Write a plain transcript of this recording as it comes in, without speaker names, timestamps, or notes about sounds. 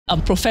a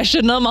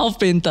professional mouth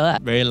painter.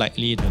 Very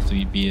likely to have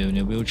to be in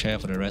a wheelchair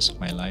for the rest of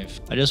my life.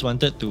 I just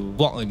wanted to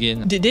walk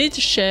again. Did they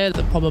share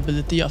the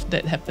probability of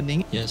that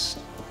happening? Yes.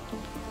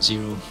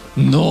 0.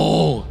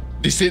 No!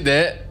 They said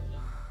that?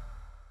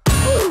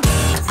 Boom.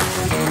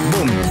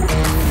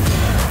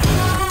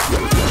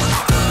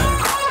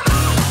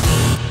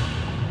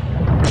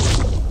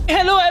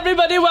 Hello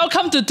everybody,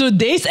 welcome to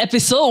today's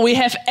episode. We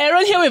have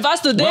Aaron here with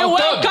us today.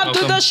 Welcome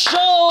to the show.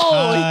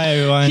 Hi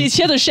everyone. He's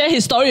here to share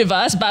his story with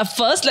us. But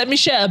first, let me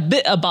share a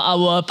bit about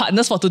our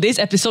partners for today's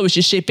episode, which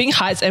is Shaping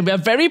Hearts. And we are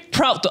very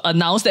proud to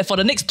announce that for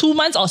the next 2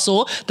 months or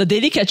so, the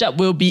Daily Ketchup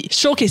will be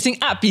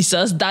showcasing art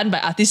pieces done by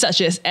artists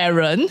such as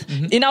Aaron.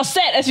 In our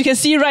set, as you can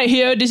see right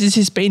here, this is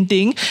his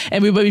painting.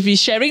 And we will be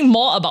sharing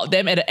more about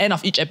them at the end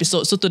of each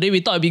episode. So today we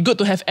thought it'd be good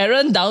to have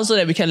Aaron down so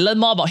that we can learn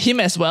more about him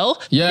as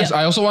well. Yes,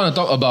 I also want to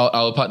talk about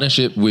our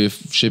partnership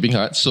with Shaping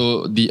Hearts.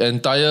 So the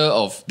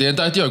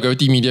entirety of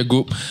Gravity Media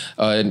Group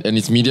and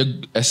its media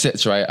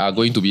assets, right, are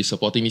going to be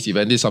supporting this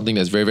event. This is something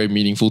that's very, very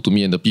meaningful to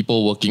me and the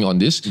people working on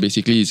this.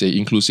 Basically, it's an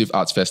inclusive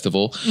arts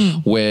festival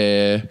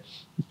where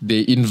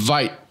they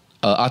invite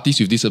artists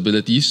with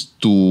disabilities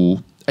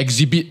to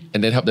exhibit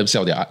and then help them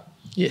sell their art.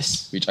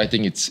 Yes. Which I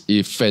think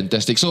it's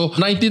fantastic. So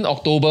 19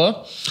 October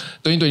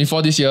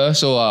 2024 this year.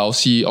 So I'll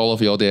see all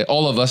of you all there.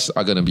 All of us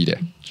are going to be there.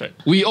 Right.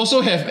 We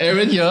also have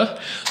Aaron here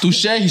to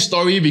share his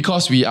story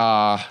because we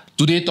are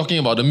today talking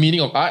about the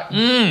meaning of art.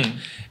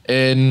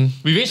 And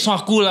we very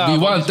swaku lah. We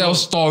want to tell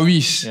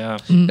stories. Yeah.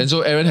 And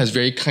so Aaron has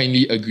very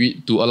kindly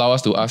agreed to allow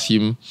us to ask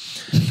him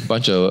a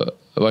bunch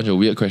of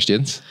weird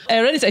questions.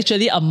 Aaron is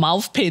actually a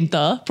mouth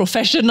painter,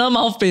 professional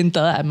mouth painter,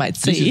 I might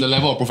say. This is the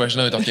level of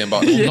professional we're talking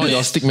about. Not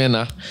your stick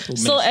man.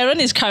 So Aaron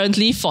is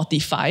currently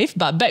 45,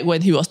 but back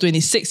when he was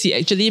 26, he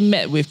actually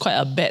met with quite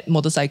a bad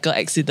motorcycle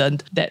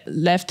accident that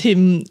left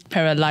him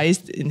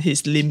paralyzed in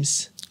his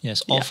limbs.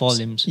 Yes, all 4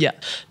 limbs. Yeah.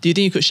 Do you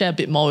think you could share a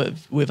bit more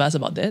with us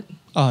about that?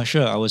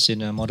 Sure. I was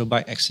in a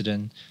motorbike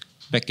accident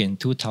back in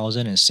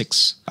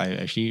 2006. I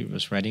actually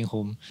was riding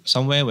home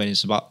somewhere when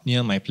it's about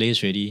near my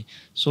place already.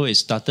 So it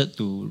started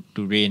to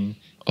rain.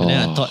 And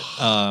then I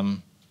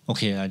thought,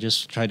 okay, I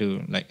just try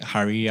to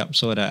hurry up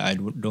so that I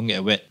don't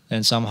get wet.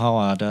 And somehow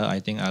or other, I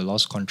think I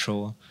lost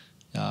control.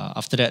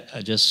 After that,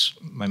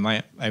 my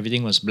mind,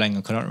 everything was blank.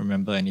 I could not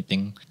remember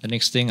anything. The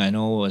next thing I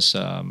know was,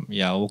 I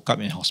woke up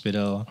in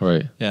hospital.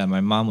 Right. Yeah,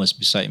 my mom was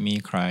beside me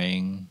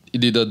crying.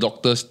 Did the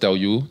doctors tell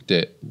you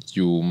that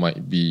you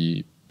might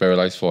be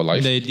paralyzed for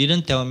life? They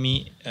didn't tell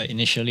me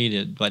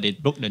initially, but they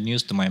broke the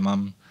news to my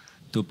mom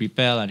to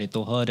prepare. They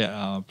told her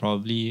that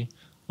probably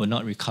will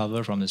not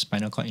recover from the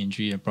spinal cord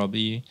injury and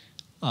probably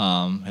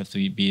have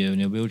to be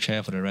in a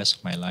wheelchair for the rest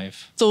of my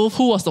life. So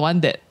who was the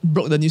one that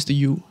broke the news to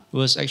you? It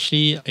was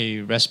actually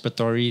a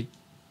respiratory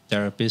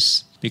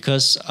therapist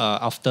because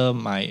after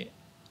my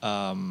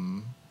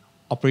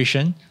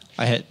operation,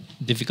 I had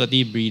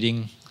difficulty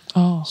breathing.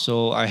 Oh.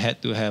 So I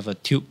had to have a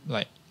tube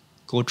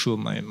go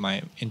through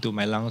into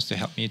my lungs to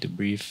help me to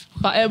breathe.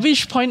 But at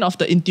which point of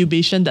the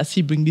intubation does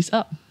he bring this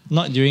up?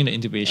 Not during the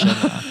intubation.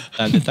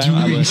 At the time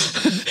I was...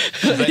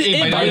 by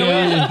the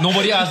way,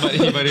 nobody asked, but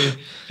anybody.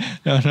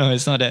 No,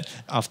 it's not that.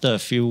 After a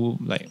few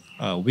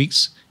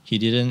weeks, he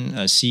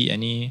didn't see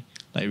any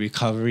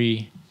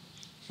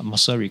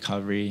muscle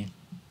recovery.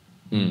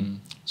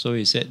 So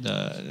he said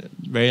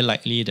very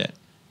likely that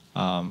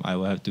I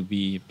will have to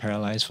be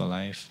paralyzed for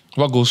life.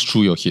 What goes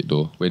through your head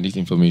though when this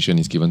information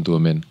is given to a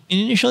man?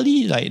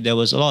 Initially, there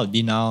was a lot of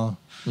denial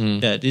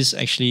that this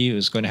actually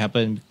was going to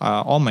happen.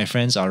 All my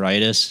friends are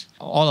riders.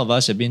 All of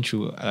us have been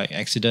through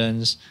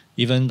accidents,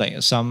 even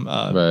some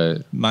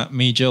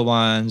major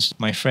ones.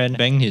 My friend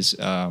banged his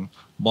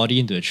body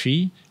into a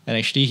tree and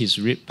actually his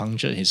rib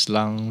punctured his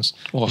lungs.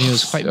 Oh, it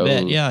was quite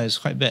bad. Yeah, it was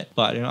quite bad.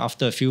 But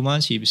after a few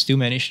months, he still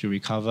managed to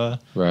recover.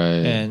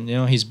 Right. And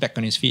he's back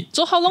on his feet.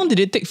 So how long did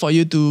it take for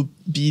you to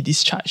be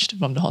discharged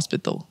from the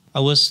hospital? I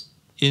was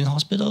in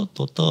hospital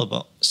total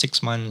about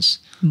 6 months.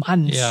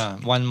 Months? Yeah,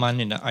 1 month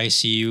in the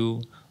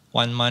ICU,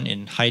 1 month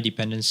in high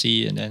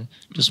dependency, and then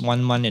just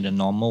 1 month in the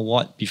normal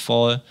ward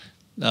before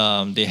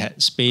they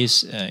had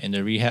space in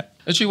the rehab.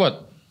 Actually,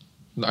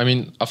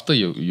 after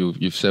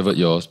you've severed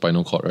your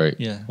spinal cord, right?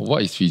 Yeah.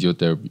 What is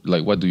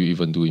physiotherapy? What do you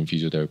even do in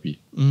physiotherapy?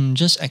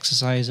 Just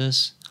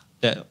exercises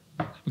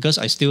because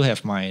I still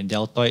have my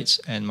deltoids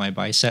and my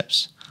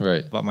biceps.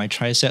 Right. But my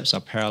triceps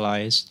are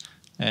paralyzed.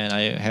 And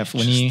I have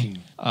only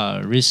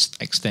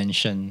wrist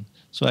extension.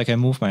 So I can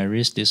move my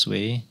wrist this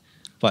way.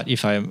 But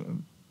if I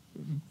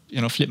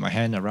flip my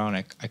hand around,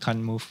 I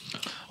can't move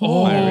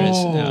my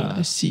wrist. Yeah.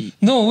 I see.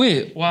 No,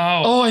 wait.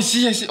 Wow. Oh, I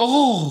see.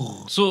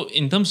 Oh. So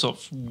in terms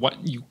of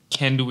what you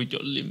can do with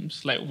your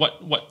limbs,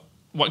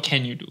 what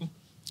can you do?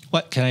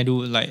 What can I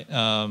do? Right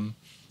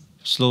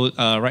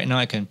now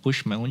I can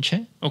push my own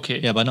chair. Okay.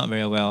 Yeah, but not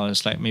very well.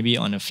 It's maybe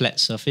on a flat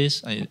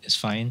surface, it's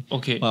fine.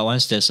 Okay. But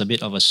once there's a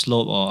bit of a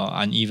slope or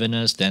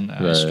unevenness, then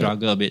I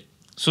struggle a bit.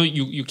 So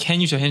you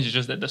can use your hands, it's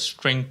just that the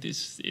strength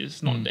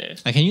is not there.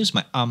 I can use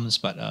my arms,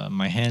 but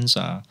my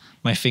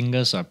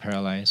fingers are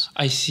paralyzed.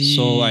 I see.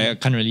 So I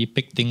can't really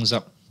pick things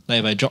up. Like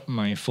if I drop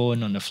my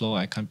phone on the floor,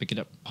 I can't pick it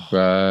up.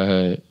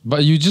 Right.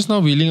 But you just now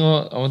wheeling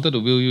out. I wanted to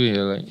wheel you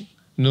here. Like,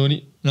 no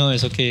need. No,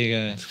 it's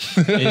okay.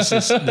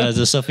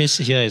 The surface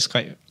here is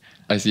quite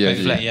I see.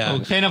 flat. Yeah.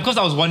 Okay, and of course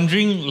I was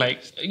wondering,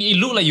 like, it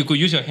looked like you could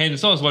use your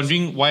hands, so I was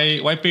wondering why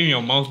paint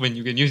your mouth when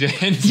you can use your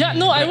hands? Yeah,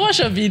 no, I watched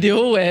a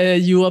video where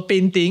you were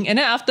painting, and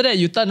then after that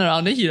you turn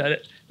around, then he like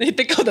that. Then he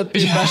take out the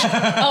paintbrush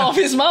out of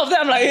his mouth.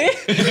 Then I'm like,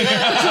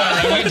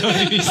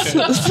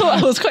 so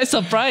I was quite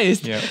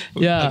surprised.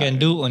 I can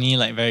do only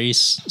like very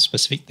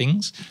specific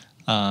things,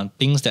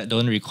 things that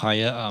don't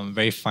require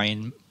very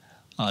fine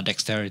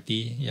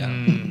dexterity. Yeah.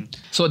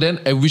 So then,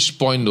 at which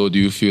point though do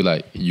you feel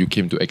like you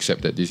came to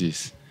accept that this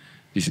is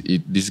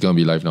gonna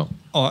be life now?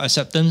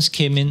 Acceptance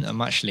came in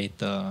much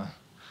later.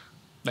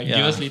 Like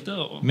years later?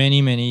 Or? Many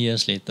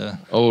years later.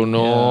 Oh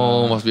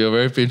no, must be a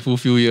very painful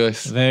few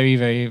years. Very,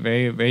 very,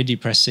 very, very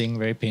depressing,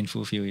 very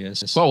painful few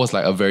years. What was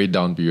like a very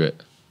down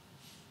period?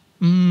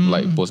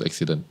 Like post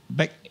accident.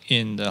 Back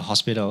in the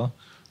hospital,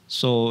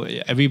 so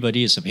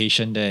everybody is a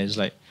patient there. It's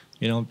like,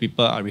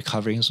 people are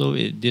recovering, so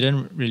it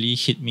didn't really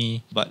hit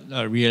me. But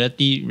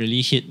reality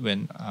really hit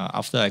when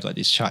after I got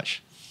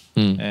discharged,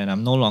 and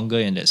I'm no longer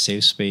in that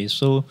safe space.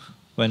 So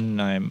when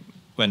I'm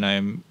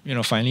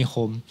finally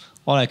home,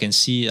 all I can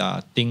see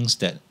are things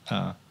that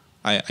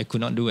I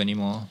could not do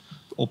anymore.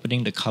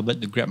 Opening the cupboard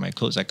to grab my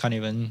clothes, I can't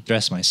even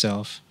dress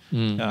myself.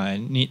 I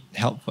need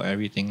help for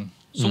everything.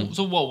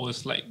 So what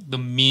was like the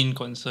main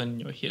concern in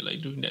your head like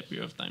during that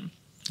period of time?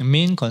 The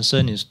main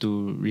concern is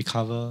to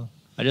recover.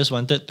 I just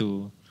wanted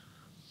to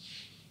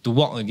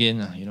walk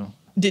again,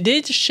 Did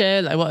they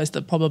share like what is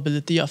the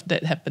probability of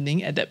that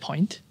happening at that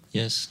point?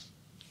 Yes.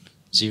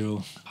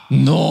 0.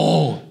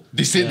 No,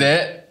 they said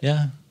that.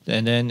 Yeah.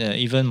 And then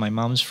even my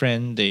mom's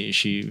friend,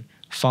 she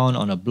found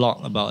on a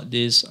blog about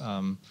this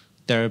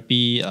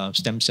therapy,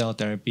 stem cell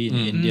therapy in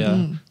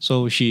India.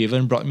 So she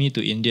even brought me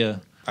to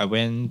India. I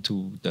went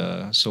to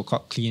the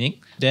so-called clinic.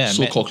 There I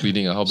met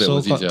clinic. How bad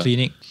was it? so-called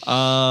clinic.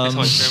 That's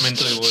how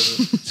experimental it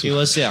was. It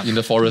was, yeah. In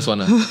the forest one.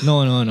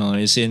 No.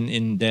 It's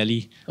in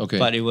Delhi. Okay.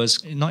 But it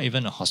was not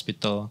even a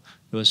hospital.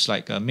 It was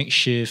like a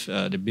makeshift,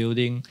 the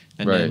building.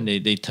 And then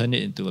they turned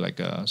it into like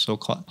a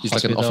so-called It's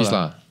hospital. like an office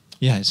lah.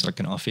 Yeah, it's like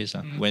an office.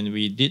 When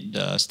we did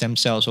the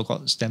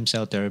so-called stem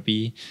cell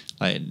therapy,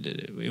 like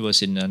it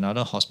was in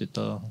another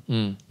hospital.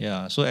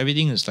 Yeah, so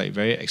everything is like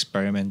very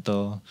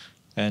experimental.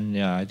 And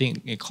yeah, I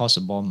think it cost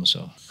a bomb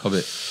also. How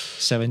bad?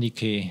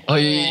 70K. Oh,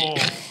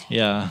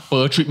 Yeah.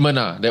 per treatment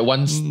that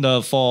once.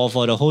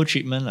 For the whole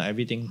treatment, like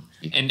everything.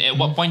 And at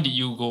what point did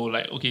you go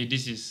like, okay,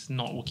 this is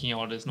not working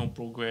out, there's no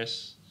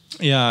progress?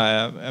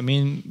 Yeah, I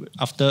mean,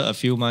 after a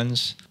few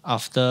months,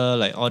 after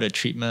like all the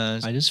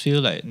treatments, I just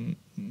feel like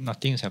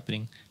nothing is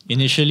happening.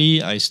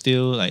 Initially, I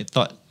still like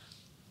thought,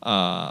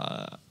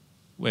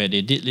 where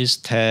they did this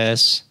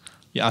test,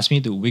 they asked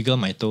me to wiggle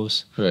my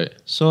toes. Right.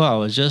 So I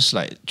was just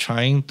like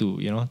trying to,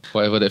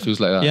 Whatever that feels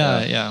like.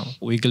 yeah,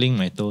 wiggling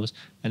my toes.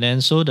 And then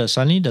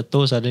suddenly the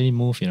toes suddenly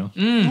move,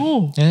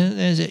 Oh.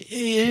 And I said,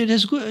 hey,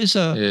 that's good. It's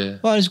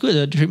it's good.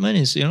 The treatment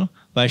is,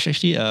 but it's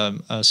actually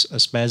a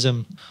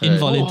spasm,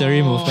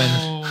 involuntary movement.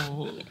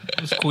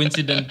 It's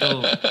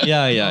coincidental.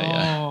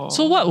 Yeah.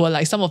 So what were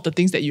like some of the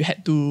things that you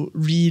had to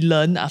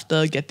relearn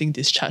after getting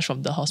discharged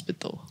from the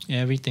hospital?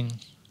 Everything.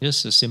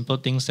 Just the simple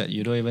things that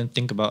you don't even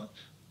think about.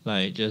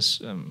 Like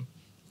just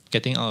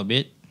getting out of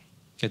bed,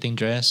 getting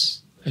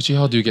dressed. Actually,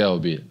 how do you get out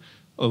of bed?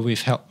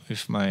 With help,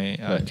 with my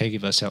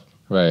caregiver's help.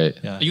 Right.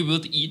 Yeah. Are you able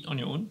to eat on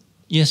your own?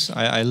 Yes,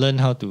 I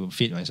learned how to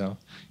feed myself.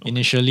 Okay.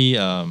 Initially,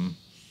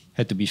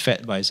 had to be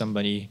fed by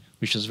somebody,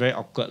 which was very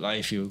awkward. Like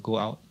if you go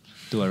out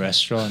to a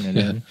restaurant and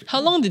then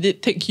How long did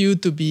it take you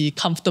to be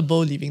comfortable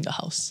leaving the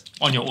house?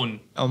 On your own?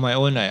 on my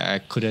own, I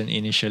couldn't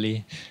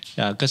initially.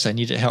 Yeah, because I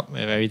needed help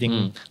with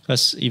everything.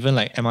 Because even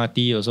like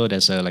MRT also,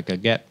 there's like a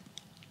gap.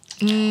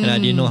 And I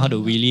didn't know how to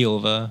wheelie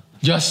over.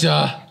 Yes,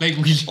 yeah. Like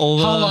really?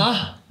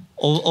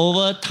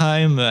 Over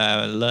time,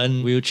 I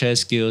learned wheelchair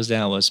skills.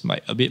 Then I was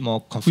a bit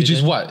more confident. Which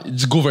is what?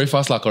 It's go very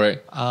fast,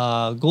 correct?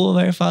 Go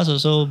very fast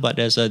also, but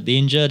there's a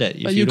danger that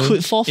if you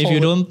could fall if you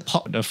forward. don't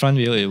pop the front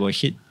wheel, it will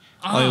hit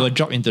or it will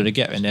drop into the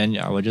gap, and then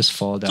I will just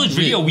fall down. So it's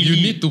really a wheelie. You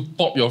need to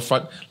pop your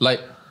front, like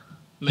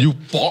you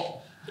pop.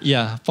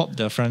 Yeah, pop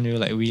the front wheel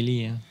like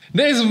wheelie. Yeah.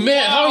 That is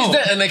mad. How is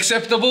that an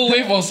acceptable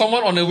way for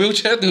someone on a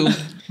wheelchair to?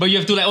 But you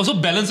have to like also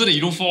balance so that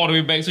you don't fall all the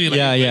way back. So you're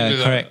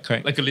like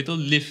correct. Like a little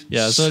lift.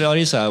 Yeah, so all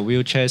these are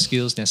wheelchair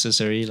skills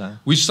necessary lah.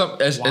 Which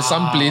at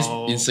some place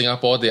in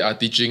Singapore they are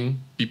teaching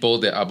people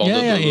that are bounded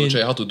to a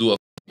wheelchair how to do a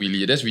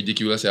wheelie. That's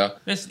ridiculous, yeah.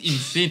 That's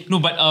insane. No,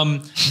 but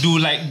do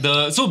like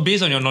so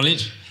based on your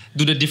knowledge,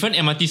 do the different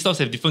MRT stops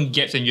have different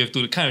gaps and you have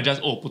to kind of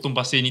just potong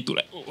pasir need to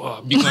like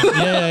big one.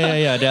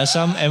 Yeah. There are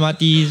some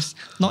MRTs,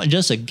 not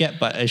just a gap,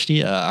 but actually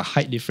a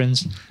height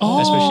difference.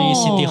 Especially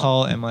City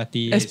Hall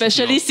MRT.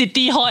 Especially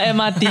City Hall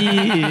MRT.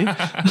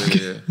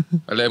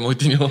 I let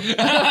Moiti know.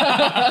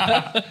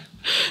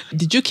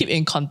 Did you keep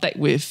in contact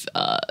with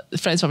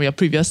friends from your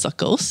previous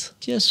circles?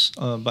 Yes,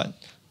 but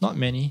not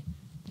many.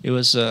 It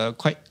was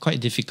quite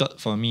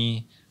difficult for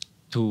me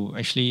to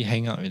actually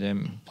hang out with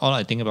them. All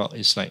I think about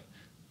is like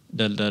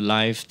the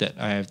life that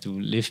I have to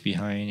leave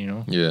behind, you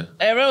know. Yeah.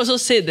 Aaron also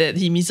said that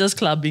he misses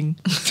clubbing.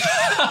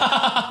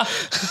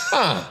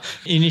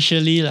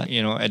 Initially, like,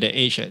 you know, at the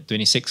age at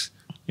 26,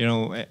 you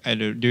know,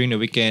 during the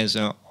weekends,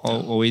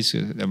 always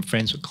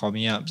friends would call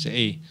me up, say,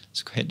 hey,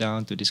 let's head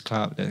down to this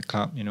club, that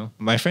club, you know.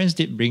 My friends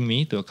did bring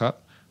me to a club,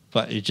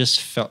 but it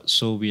just felt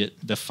so weird.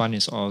 The fun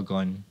is all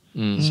gone.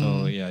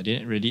 So yeah, I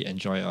didn't really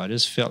enjoy it. I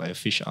just felt like a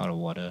fish out of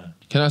water.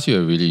 Can I ask you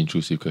a really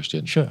intrusive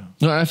question? Sure.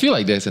 No, I feel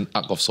like there's an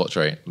arc of sorts,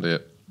 right?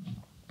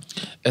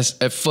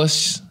 At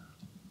first,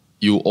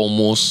 you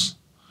almost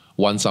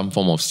want some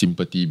form of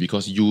sympathy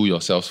because you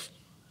yourself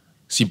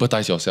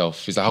sympathize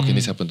yourself. It's like, how can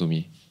this happen to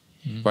me?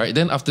 Right?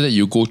 Then after that,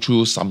 you go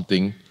through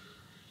something,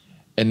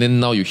 and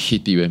then now you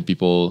hate it when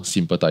people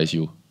sympathize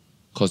you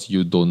because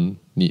you don't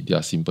need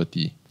their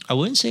sympathy. I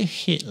wouldn't say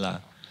hate lah.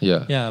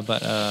 Yeah. Yeah,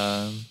 but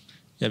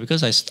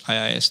because I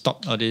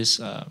stopped all this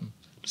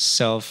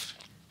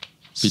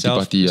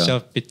self-pity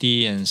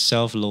and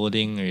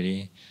self-loathing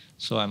already.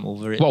 So I'm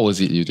over it. What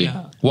was it, you think?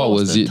 Yeah. What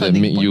was the it that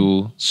turning made point?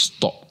 you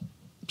stop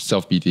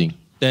self-pitying?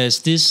 There's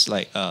this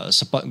like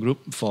support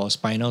group for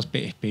spinal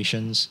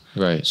patients.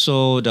 Right.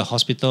 So the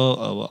hospital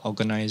will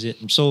organize it.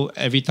 So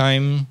every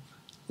time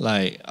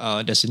like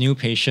there's a new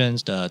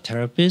patient, the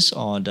therapist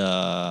or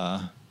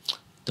the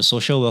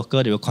social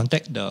worker, they will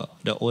contact the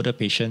older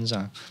patients,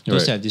 those Right.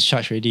 that have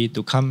discharged already,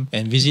 to come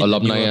and visit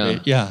Alumni, the newer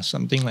yeah,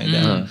 something like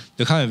that.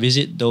 To come and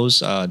visit those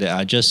that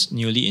are just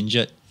newly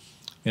injured,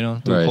 you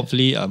know, to Right.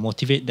 hopefully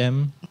motivate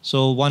them.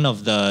 So one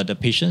of the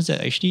patients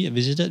that actually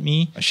visited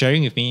me,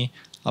 sharing with me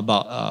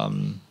about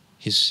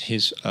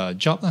his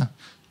job,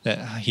 that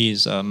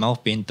he's a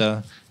mouth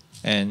painter,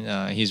 and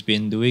he's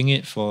been doing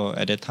it for,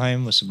 at that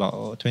time, was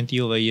about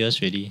 20 over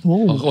years already.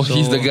 Oh,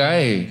 he's the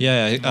guy.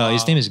 Yeah,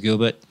 his name is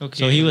Gilbert. Okay,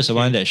 So he was the okay.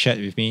 one that shared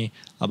with me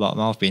about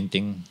mouth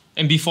painting.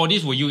 And before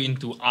this, were you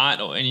into art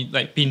or any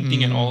like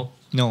painting at all?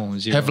 No,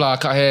 zero. Have lah,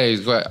 cut hair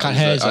is quite Cut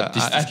hair is a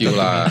artistic art- skill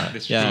lah.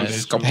 That's Yeah, true.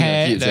 It's sculpting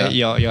hair, kids, yeah.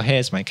 your hair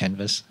is my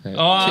canvas. Oh,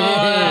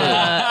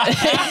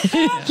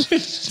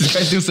 This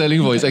guy's still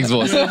selling for his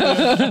ex-boss.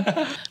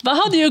 But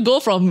how do you go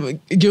from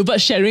Gilbert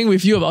sharing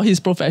with you about his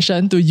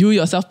profession to you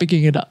yourself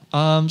picking it up?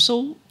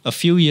 So a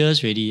few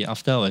years already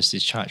after I was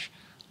discharged,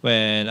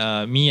 when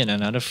me and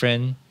another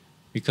friend,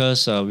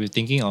 because we were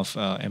thinking of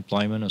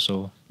employment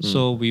also,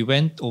 so we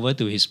went over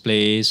to his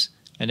place,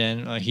 and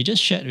then he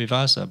just shared with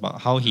us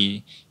about how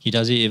he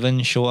does it,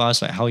 even show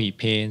us like how he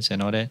paints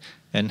and all that,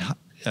 and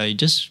he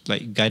just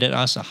like guided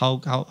us how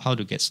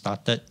to get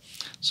started.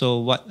 So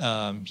what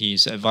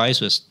his advice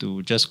was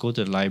to just go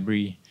to the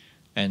library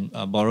and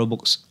borrow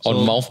books On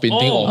So- mouth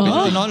painting or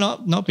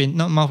painting?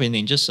 not mouth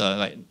painting, just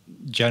like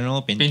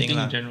general painting, painting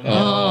lah. in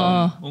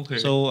general. Okay.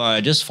 So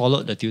I just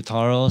followed the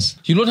tutorials.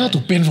 You learn how to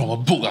paint from a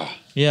book ah.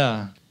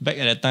 Yeah, back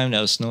at that time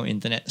there was no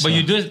internet. But so-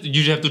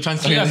 you have to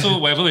translate. So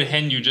whatever with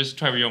hand, you just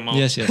try with your mouth.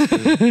 Yes.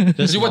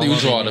 Just So what do you normal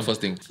draw painting. the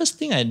first thing? First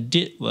thing I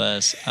did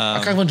was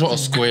I can't even draw a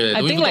square. I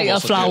Don't think even like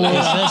talk a about circle. flower.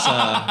 it's just,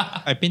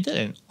 I painted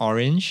an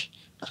orange,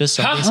 just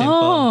something simple.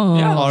 Oh.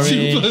 Yeah,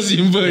 orange.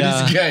 Simple, Yeah.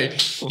 this guy.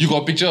 You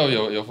got a picture of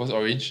your first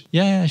orange?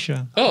 Yeah,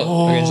 sure.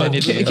 Oh. Okay, send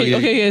it to you.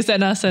 Okay,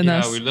 send us.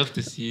 Yeah, we love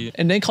to see it.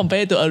 And then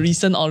compare it to a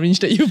recent orange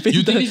that you painted.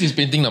 You think this is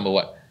painting number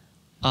what?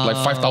 Like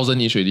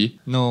 5,000 each already?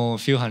 No, a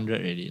few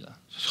hundred already lah.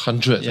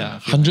 Hundreds. Yeah,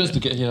 Hundreds to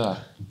get here. Ah.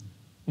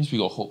 Means we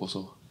got hope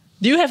also.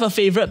 Do you have a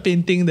favorite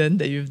painting then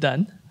that you've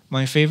done?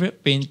 My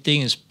favorite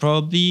painting is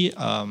probably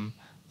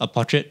a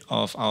portrait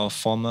of our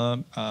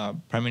former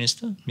Prime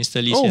Minister,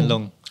 Mr. Lee Hsien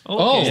Loong.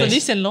 Oh. So Yes. Lee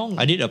Hsien Loong.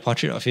 I did a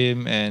portrait of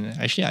him, and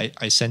actually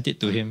I sent it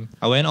to him.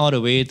 I went all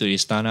the way to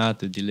Istana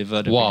to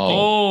deliver the Wow.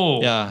 painting.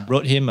 Oh. Yeah,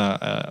 wrote him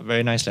a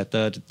very nice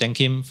letter to thank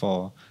him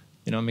for,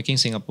 you know, making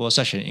Singapore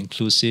such an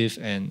inclusive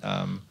and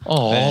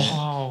Oh.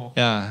 Wow.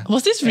 yeah.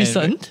 Was this And-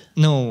 recent?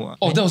 No.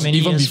 Oh, that was many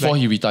even years before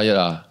back. he retired.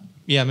 Ah.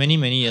 Yeah, many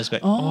years back.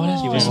 Oh,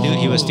 that's he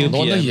was still No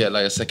wonder PM. he had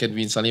like a second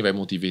win, suddenly very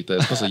motivated.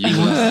 It's because of you.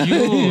 lah.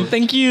 You.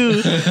 Thank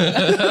you.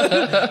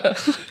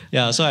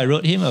 Yeah, so I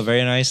wrote him a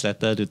very nice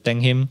letter to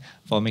thank him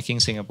for making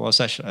Singapore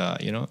such a,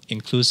 you know,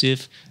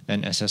 inclusive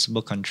and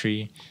accessible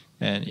country.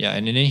 And yeah,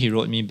 and then he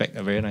wrote me back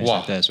a very nice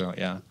Wow. letter as well.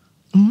 Yeah.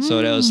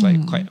 So that was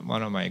like quite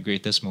one of my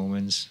greatest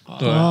moments.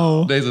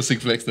 Wow. That is a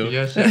sick flex though.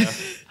 Yes.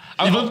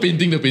 Yeah. Even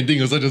painting the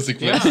painting also just sick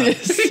flex.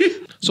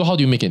 So how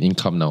do you make an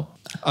income now?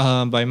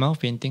 By mouth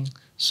painting.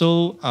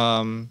 So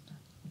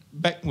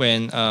back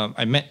when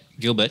I met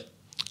Gilbert,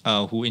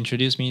 who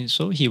introduced me,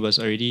 so he was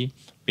already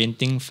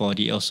painting for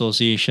the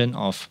Association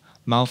of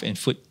Mouth and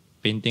Foot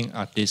Painting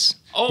Artists,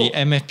 Oh. the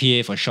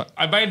MFPA for short.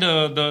 I buy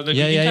the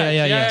Yeah. greeting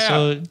cards.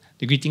 So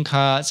the greeting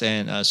cards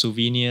and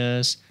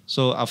souvenirs.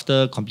 So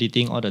after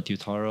completing all the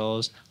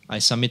tutorials, I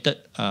submitted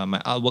my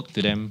artwork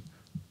to them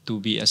to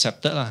be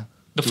accepted lah.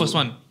 The first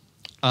one.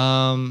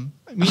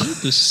 We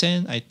need to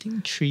send, I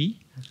think, 3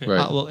 Right.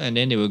 artwork, and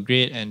then they were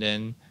great. And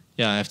then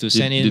Yeah, I have to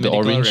send in Did the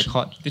medical orange-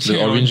 record.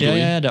 The orange Yeah, going?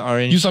 yeah, the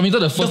orange. You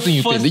submitted the first thing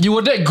you painted. You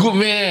were that good,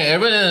 man.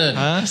 Aaron.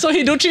 Huh? So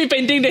he do 3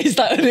 painting, then he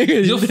start earning.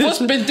 The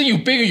first painting you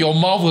paint with your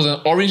mouth was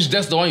an orange.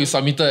 That's the one you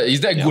submitted.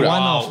 Is that Yeah, good?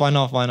 one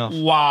off.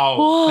 Wow.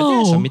 I think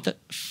I Oh. submitted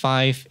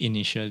 5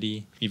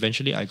 initially.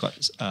 Eventually, I got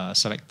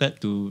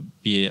selected to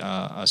be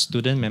a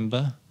student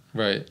member.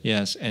 Right.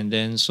 Yes, and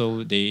then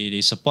so they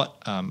support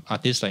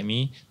artists like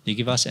me. They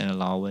give us an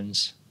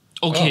allowance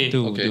Okay.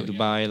 to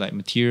buy like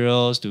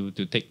materials, to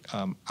take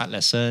art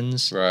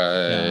lessons.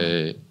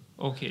 Right.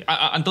 Okay.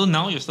 Until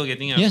now, you're still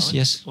getting it? Yes,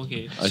 yes.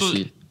 Okay. I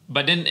see.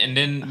 But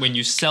then when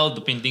you sell the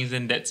paintings,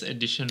 then that's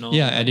additional.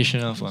 Yeah,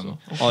 additional one.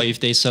 Or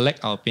if they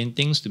select our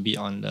paintings to be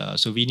on the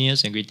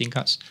souvenirs and greeting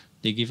cards,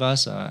 they give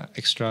us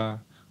extra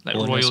Like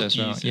bonus as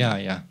well. royalties.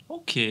 Yeah.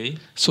 Okay.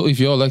 So if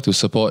you all like to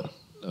support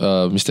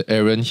Mr.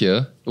 Aaron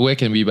here, where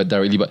can we but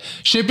directly? But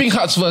Shaping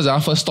Hearts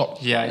first stop.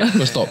 Yeah.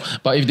 First stop.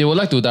 But if they would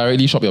like to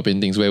directly shop your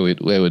paintings, where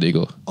would they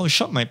go? Oh,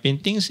 shop my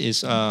paintings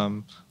is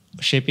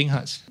Shaping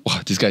Hearts. Wow,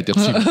 this guy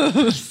tells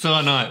you.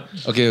 So not.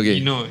 Okay.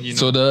 You know.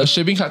 So the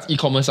Shaping Hearts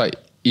e-commerce site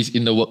is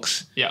in the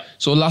works. Yeah.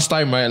 So last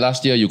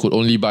year, you could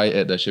only buy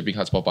at the Shaping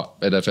Hearts pop-up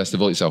at the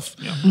festival itself.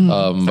 Yeah.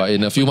 But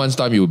in a few months'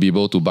 time, you'll be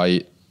able to buy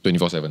it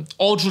 24/7.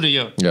 All through the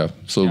year. Yeah,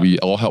 so we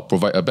all help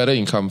provide a better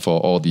income for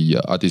all the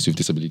artists with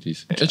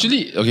disabilities.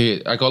 Actually,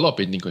 okay, I got a lot of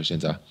painting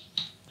questions.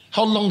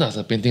 How long does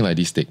a painting like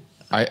this take?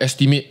 I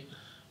estimate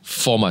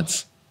 4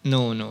 months.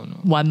 No.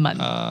 1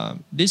 month.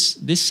 This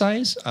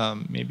size,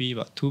 maybe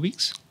about 2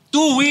 weeks.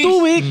 2 weeks.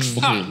 2 weeks.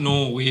 Ha,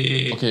 no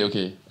way.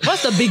 Okay.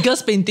 What's the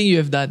biggest painting you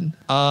have done?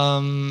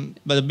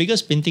 But the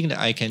biggest painting that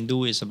I can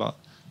do is about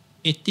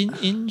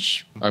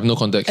 18-inch. I have no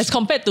context. As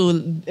compared to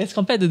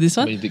this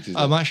How one? many dicks is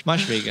that?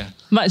 Much bigger.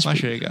 Much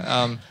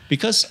bigger.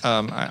 Because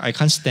I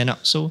can't stand up,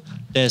 so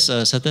there's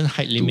a certain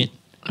height limit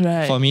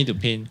Right. for me to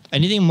paint.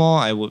 Anything more,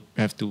 I would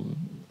have to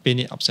paint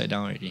it upside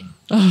down already,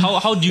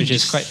 How do you which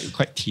is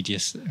quite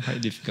tedious, quite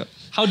difficult.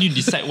 How do you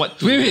decide what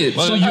to Wait.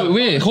 So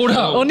hold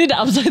up. Only the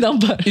upside down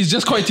part. It's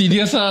just quite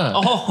tedious, huh?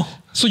 Oh.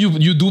 So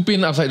you do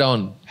paint upside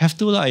down. Have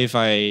to lah if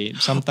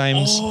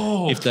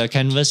if the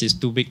canvas is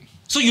too big.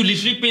 So you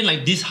literally paint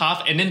like this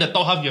half, and then the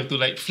top half you have to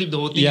like flip the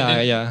whole thing. Yeah, and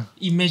then yeah.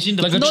 Imagine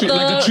the Like a No, tree-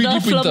 like a 3D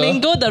the printer.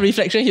 flamingo, the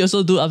reflection, he also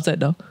do upside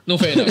down. No,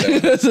 fair enough.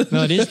 Right?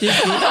 No, this No,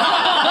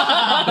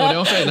 that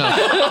one fair enough.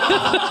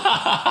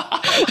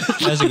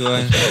 that's a good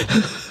one.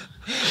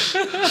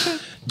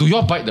 Do you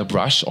all bite the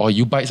brush or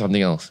you bite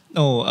something else?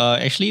 No,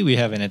 actually we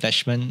have an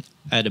attachment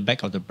at the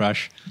back of the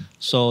brush.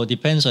 So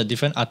depends on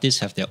different artists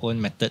have their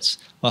own methods.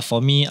 But for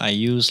me, I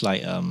use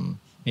like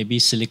maybe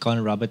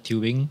silicone rubber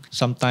tubing.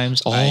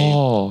 Sometimes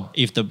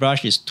if the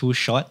brush is too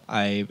short,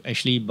 I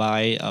actually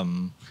buy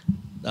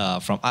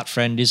from Art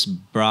Friend this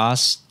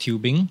brass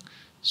tubing.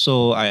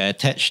 So I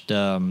attach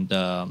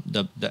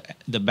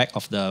the back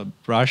of the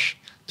brush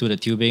to the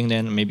tubing.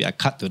 Then maybe I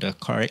cut to the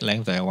correct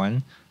length that I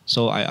want.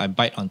 So I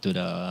bite onto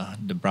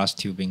the brass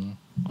tubing.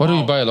 Why don't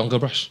you buy a longer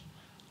brush?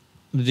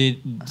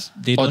 They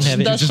Or don't have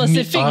it. The just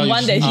need- specific you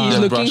one just that need he is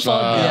the looking brush for.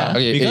 lah. Yeah.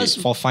 Okay, Because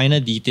for finer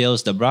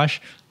details, the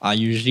brush are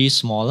usually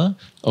smaller,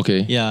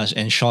 Okay.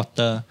 and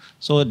shorter.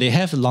 So they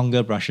have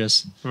longer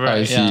brushes.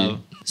 I see. Yeah.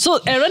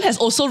 So Aaron has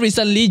also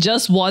recently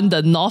just won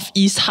the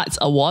Northeast Hearts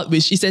Award,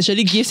 which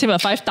essentially gives him a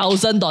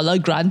 $5,000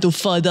 grant to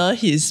further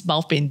his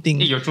mouth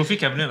painting. Hey, your trophy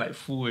cabinet like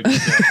full. already.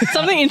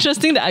 Something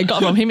interesting that I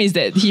got from him is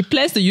that he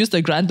plans to use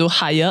the grant to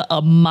hire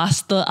a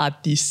master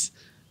artist.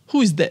 Who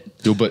is that?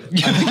 Gilbert.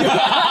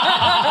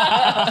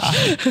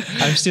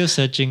 I'm still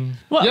searching.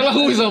 What, Yeah lah,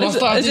 who is a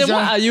master as in,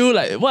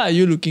 artist, what are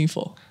you looking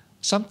for?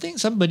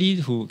 Somebody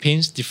who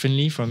paints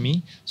differently from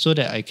me so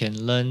that I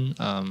can learn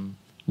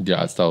The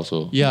art style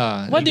also.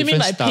 What do you mean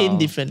by different paint style.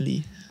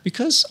 differently?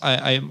 Because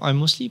I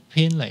mostly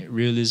paint like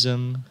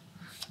realism.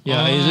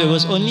 Yeah, it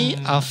was only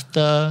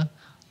after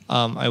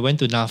I went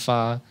to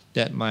NAFA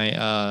that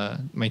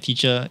my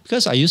teacher,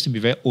 because I used to be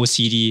very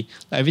OCD,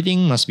 like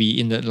everything must be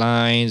in the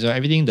lines, or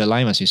the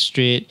line must be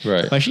straight.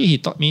 Right. But actually he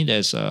taught me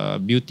there's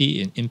beauty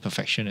in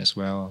imperfection as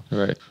well.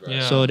 Right.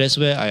 Yeah. So that's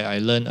where I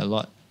learned a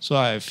lot. So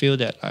I feel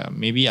that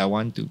maybe I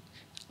want to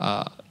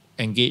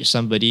engage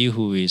somebody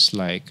who is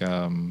like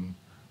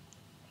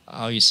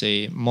how you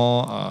say,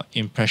 more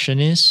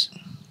impressionist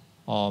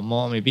or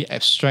more maybe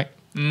abstract.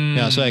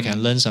 Yeah, so I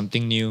can learn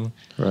something new.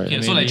 Right.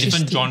 Okay, so like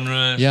different Interesting.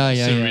 genres. Yeah.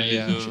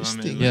 surrealism,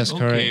 Interesting. Yes,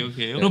 correct.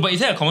 Okay. No, but is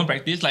that a common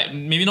practice? Like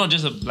maybe not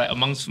just like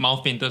amongst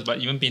mouth painters, but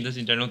even painters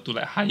in general to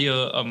like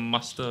hire a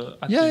master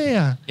artist.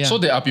 Yeah. So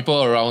there are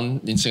people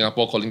around in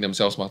Singapore calling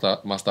themselves master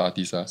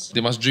artists.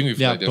 They must drink with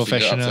Yeah, like, their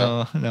finger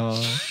ups, professional. No.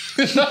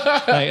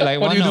 like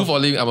What one do you do of- for a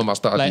living? I'm a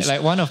master artist.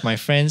 like one of my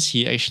friends,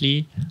 he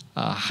actually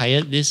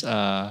hired this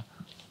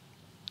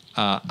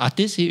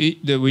artist,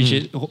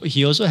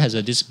 he also has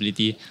a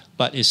disability,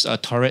 but it's a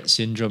Tourette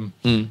syndrome,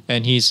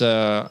 and he's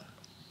a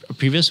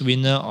previous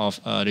winner of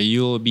the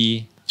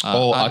UOB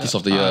Artist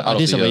of the Year,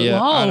 Artist of the Year,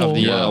 Wow. Art of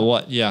the Year Yeah.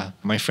 award. Yeah,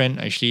 my friend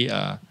actually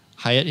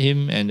hired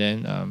him, and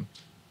then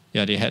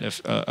they had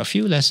a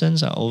few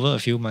lessons over a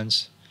few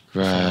months.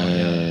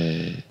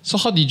 Right. So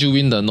how did you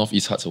win the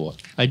Northeast Hearts Award?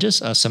 I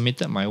just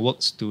submitted my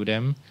works to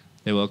them.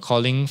 They were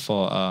calling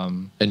for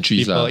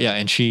Entries people, lah. yeah,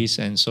 entries,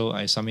 and so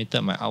I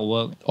submitted my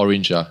artwork.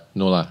 Orange,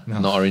 No lah.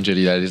 Not orange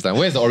already this time.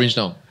 Where's the orange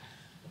now?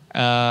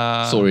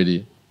 Sold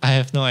already. I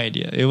have no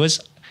idea.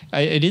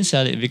 I didn't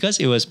sell it because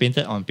it was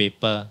painted on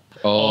paper.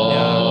 Oh.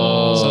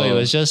 Yeah. So it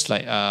was just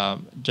like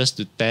just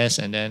to test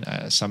and then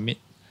submit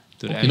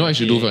to the You know what I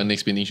should do for MFA. the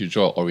next painting? You should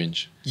draw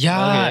orange.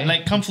 Yeah, Okay.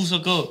 like come full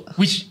circle.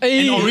 Which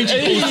an orange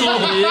is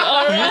also.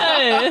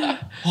 Alright.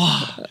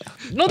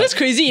 No, that's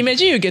crazy.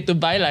 Imagine you get to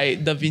buy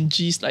like Da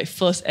Vinci's like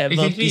first ever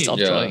Exactly. piece of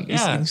Yeah. drawing.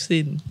 It's Yeah.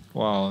 insane.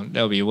 Wow,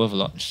 that would be worth a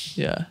lot.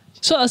 Yeah.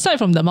 So aside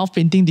from the mouth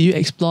painting, do you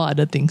explore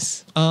other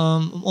things?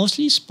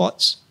 Mostly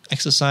sports,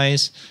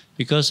 exercise,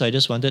 because I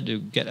just wanted to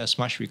get as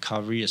much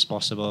recovery as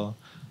possible.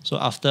 So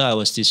after I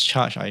was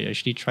discharged, I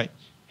actually tried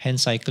hand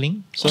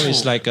cycling. So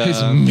it's like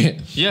He's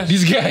mad. Yes.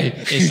 This guy.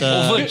 it's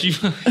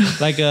Overachiever.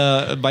 like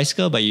a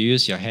bicycle, but you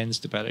use your hands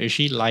to pedal. You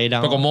actually lie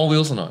But got down. more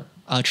wheels or not?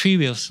 3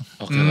 wheels.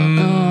 Okay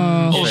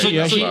lah. Oh, so You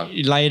so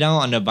actually lie down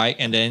on the bike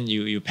and then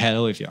you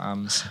pedal with your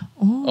arms.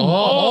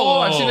 Oh,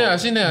 I've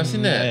seen that.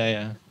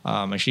 Yeah.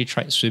 Actually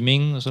tried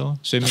swimming also.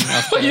 Swimming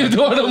after. But you do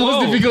all the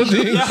most difficult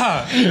things.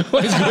 yeah.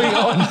 What is going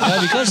on?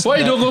 because Why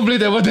you don't go play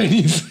table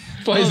tennis?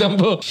 For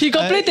example. He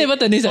got play table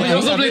tennis. Oh, you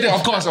also played that?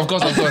 Of course.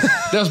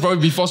 That was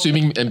probably before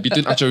swimming and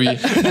between archery.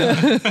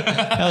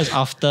 that was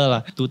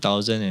after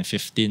 2015.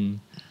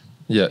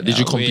 Yeah. Did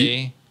you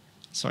compete?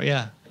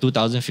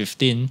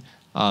 2015.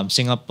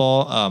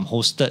 Singapore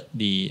hosted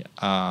the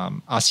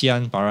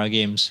ASEAN Para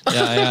Games.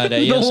 Yeah, that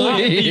year. No So,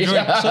 way.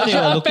 so they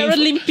were looking.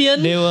 Paralympian.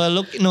 They were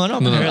looking. No,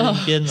 not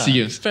Paralympian. lah.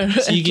 SEA Games.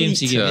 SEA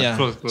Games. Yeah. Yeah.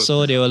 Close.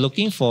 So they were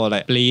looking for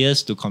like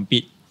players to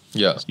compete.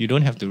 Yeah. You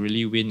don't have to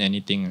really win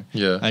anything.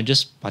 Yeah. I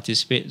just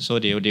participate. So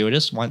they were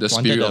just The wanted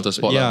spirit of the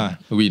sport. Yeah,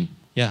 Win.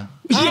 yeah.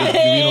 You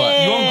win what?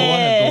 You want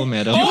a gold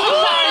medal?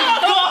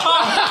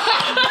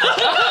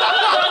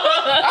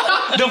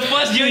 The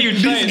first year you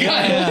tried.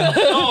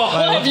 What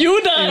have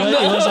you done?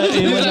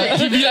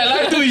 He'd be like,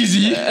 life too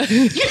easy.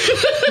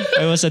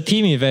 It was a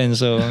team event,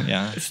 so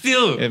yeah.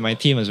 Still. My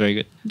team was very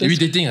good.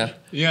 Irritating, huh?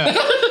 Yeah.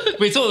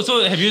 Wait, so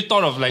have you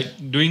thought of like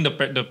doing the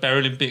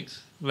Paralympics?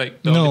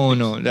 Like the No,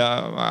 Olympics?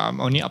 I'm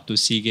only up to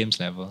SEA Games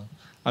level.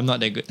 I'm not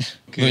that good.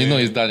 No, you know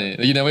it's done.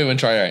 You never even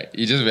try, right?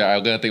 You just be like,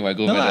 I'm gonna take my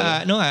gold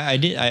medal. I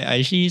did. I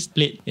actually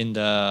played in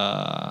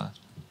the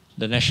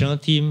national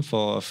team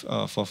for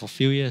a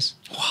few years.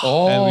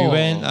 Oh. And we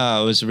went.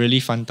 It was a really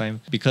fun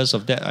time. Because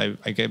of that, I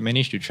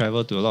managed to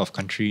travel to a lot of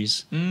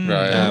countries.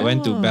 Right. I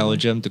went to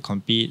Belgium to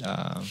compete.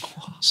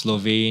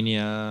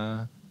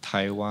 Slovenia,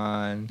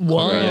 Taiwan,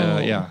 Wow.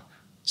 Korea. Yeah,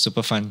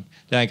 super fun.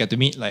 Then I got to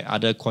meet like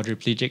other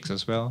quadriplegics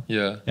as well.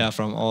 Yeah. Yeah,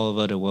 from all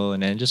over the world,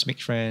 and then just make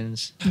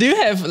friends. Do you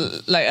have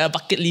like a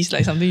bucket list,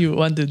 like something you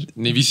want to?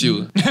 Navy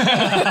SEAL.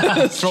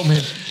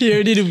 He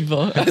already do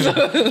before.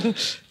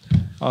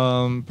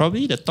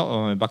 Probably the top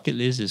of my bucket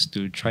list is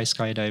to try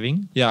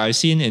skydiving. Yeah, I've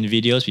seen in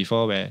videos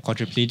before where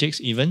quadriplegics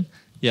even.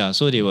 Yeah,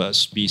 so they will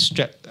be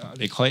strapped.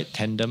 They call it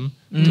tandem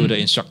to the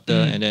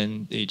instructor, and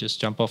then they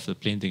just jump off the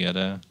plane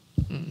together.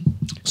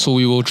 So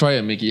we will try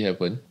and make it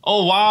happen.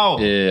 Oh wow.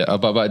 Yeah,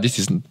 but this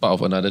is part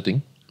of another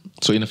thing.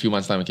 So in a few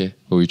months' time, okay,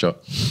 we'll reach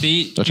out.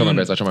 Stay I try my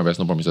tuned. best.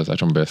 No promises. I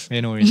try my best.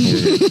 No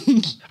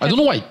worries. I don't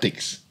know what it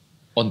takes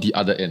on the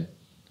other end.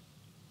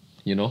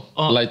 You know,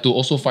 like to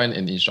also find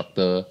an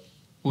instructor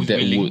Who's that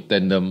willing. would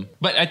tandem.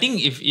 But I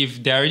think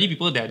if there are already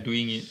people that are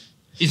doing it,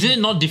 isn't it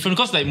not different?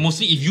 Because like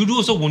mostly if you do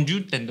also, won't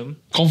you tandem?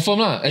 Confirm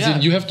lah. As Yeah.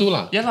 in you have to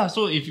lah. Yeah lah.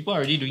 So if people are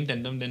already doing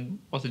tandem, then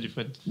what's the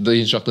difference? The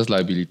instructor's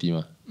liability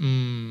ma.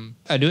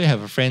 I do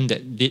have a friend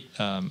that did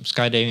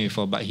skydiving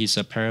before, but he's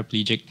a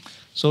paraplegic.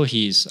 So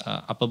his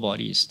upper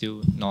body is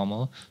still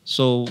normal.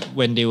 So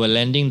when they were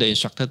landing, the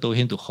instructor told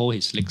him to hold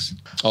his legs.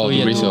 Oh, so he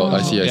to had raise your.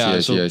 I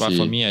see. But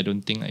for me, I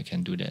don't think I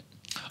can do that.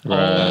 I Right.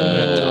 don't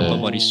have the upper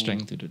body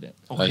strength to do that.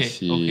 Okay. I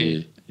see.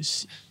 Okay.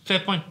 Fair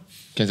point.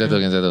 Can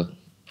settle.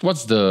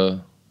 What's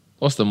the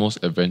most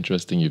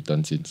adventurous thing you've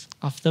done since?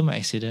 After my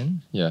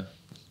accident, Yeah.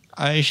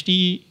 I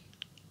actually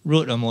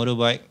rode a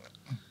motorbike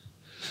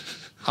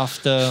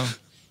after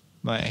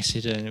my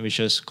accident, which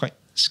was quite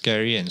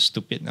scary and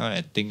stupid now that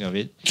I think of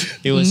it.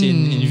 It was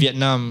in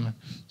Vietnam.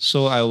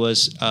 So I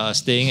was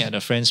staying at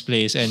a friend's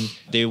place, and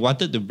they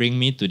wanted to bring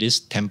me to this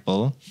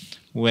temple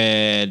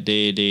where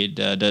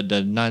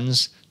the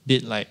nuns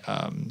did like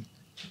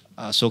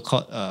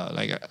so-called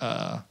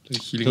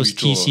healing those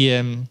ritual.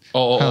 TCM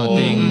Oh, kind of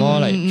thing, more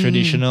like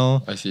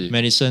traditional I see.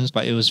 medicines,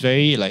 but it was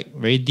very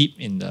deep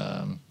in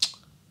the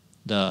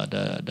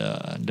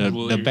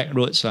Rural area. back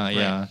roads,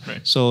 yeah.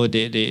 right. So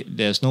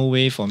there's no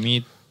way for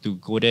me to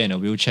go there in a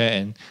wheelchair,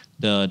 and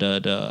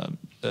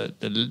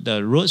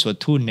the roads were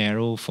too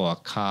narrow for a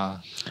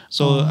car,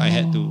 so I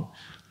had to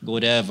go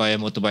there via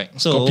motorbike.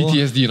 So Got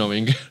PTSD, no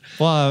man.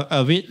 well,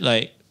 a bit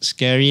like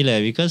scary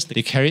because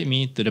they carried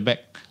me to the back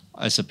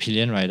as a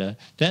pillion rider.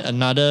 Then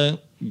another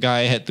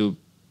guy had to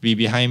be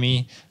behind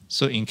me,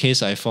 so in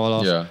case I fall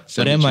off. Yeah,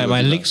 But then sandwich my you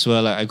a bit legs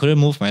were like, I couldn't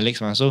move my legs,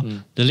 so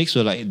the legs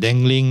were like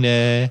dangling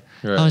there.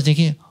 Right. I was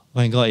thinking,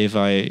 my God, if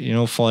I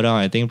fall down,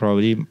 I think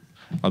probably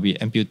I'll be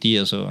amputee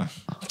also.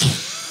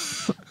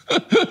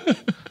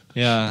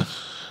 Yeah,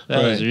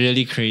 that was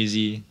really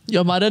crazy.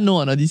 Your mother know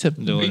or not this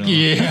happened? Don't know.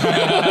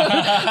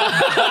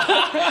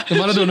 Your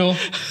mother don't know.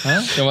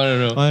 Huh? Your mother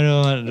don't know. I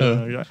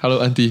know.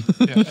 Hello, auntie.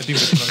 Yeah, I think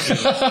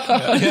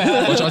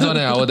Watch out,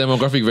 our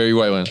demographic very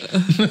wide one.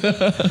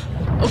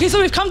 Okay,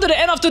 so we've come to the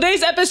end of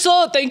today's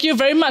episode. Thank you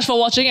very much for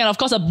watching, and of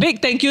course, a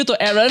big thank you to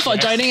Aaron for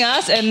joining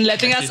us and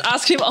letting us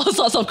ask him all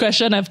sorts of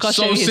questions. And of course,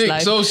 sharing his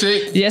life. So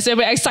sick. Yes, and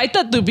we're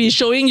excited to be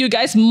showing you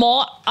guys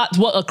more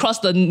artwork across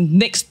the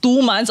next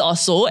 2 months or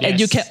so. And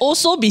you can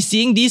also be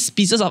seeing these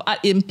pieces of art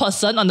in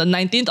person on the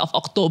 19th of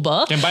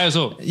October. Can buy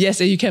also. Yes,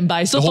 and you can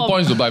buy. So The whole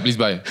point is to buy. Please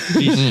buy.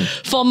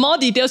 for more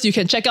details, you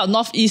can check out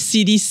Northeast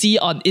CDC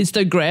on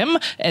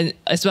Instagram, and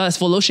as well as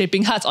follow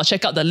Shaping Hearts or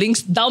check out the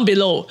links down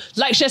below.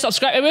 Like, share,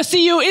 subscribe, and we'll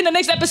see you in the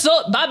next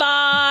episode.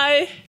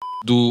 Bye-bye.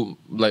 Do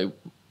like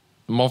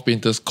mouth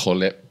painters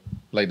collab,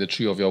 like the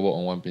three of y'all work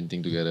on one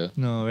painting together.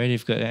 No, very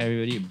difficult.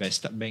 Everybody best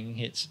start banging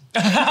heads.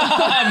 Not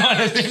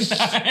at the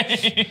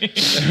same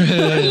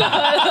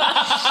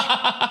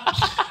time.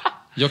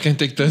 Y'all can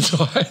take turns.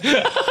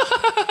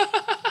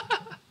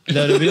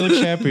 The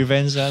wheelchair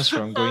prevents us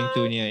from going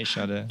too near each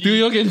other.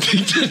 Y'all can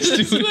take turns.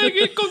 It's like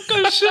a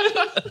concussion.